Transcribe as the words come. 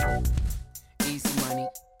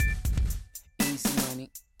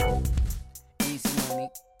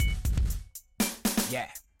Yeah.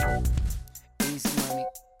 Easy money.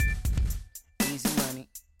 Easy money.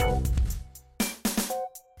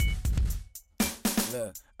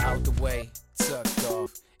 Look, out the way, tucked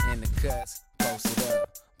off, in the cuts, posted up,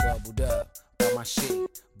 bubbled up, by my shit,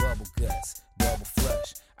 bubble guts, double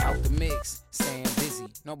flush, out the mix, staying busy,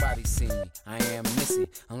 nobody see me, I am missing,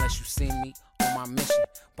 unless you see me on my mission,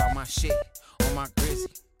 by my shit, on my grizzy.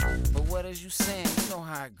 But what is you saying? You know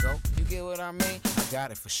how it go. You get what I mean? I got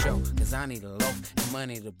it for sure. Cause I need a loaf and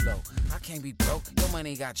money to blow. I can't be broke. Your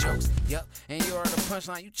money got jokes. Yup. And you heard the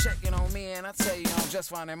punchline. You checking on me and I tell you I'm just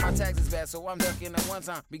fine. And my taxes bad, so I'm ducking at one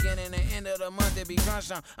time. Beginning and end of the month, it be crunch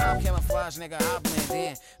time. I'm camouflage, nigga. I blend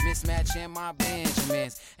in. Mismatching my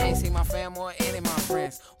Benjamins. Ain't seen my fam or any of my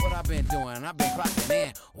friends. What I been doing? I been clocking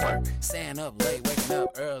in. Work. Staying up late, waking up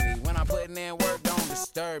early. When I'm putting in work, don't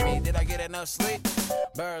disturb me. Did I get enough sleep?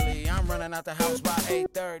 Burley, I'm running out the house by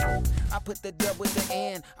 8:30. I put the dub with the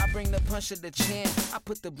end. I bring the punch to the chin. I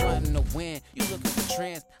put the blunt in the wind. You looking for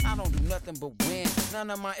trends. I don't do nothing but win. None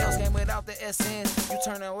of my else came without the SNs. You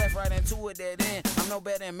turning left right into a dead end. I'm no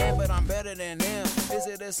better than men, but I'm better than them. Is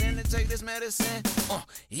it a sin to take this medicine?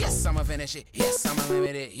 Yes, I'm a finish it. Yes, I'm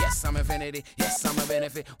unlimited. Yes, I'm infinity. Yes, I'm a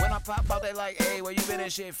benefit. When I pop out, they like, hey, where you been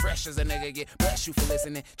and shit? Fresh as a nigga get. Bless you for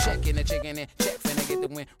listening. Checking the chicken in. Check finna get the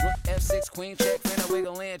win. Rook F6 queen check finna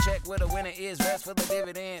wiggle in. Check where the winner is. Rest for the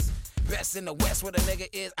dividends. Best in the west where the nigga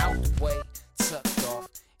is. Out the way. Tucked off.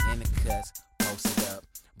 In the cuts. Posted up.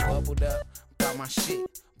 Bubbled up. By my shit.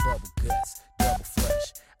 Bubble guts. Double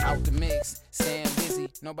flush. Out the mix. Staying busy.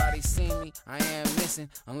 Nobody see me. I am missing.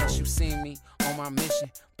 Unless you see me on my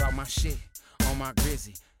mission. By my shit. On my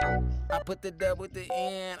grizzy. I put the dub with the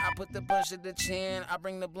end. I put the punch to the chin. I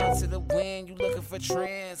bring the blunt to the wind. You looking for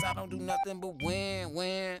trends. I don't do nothing but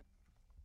win.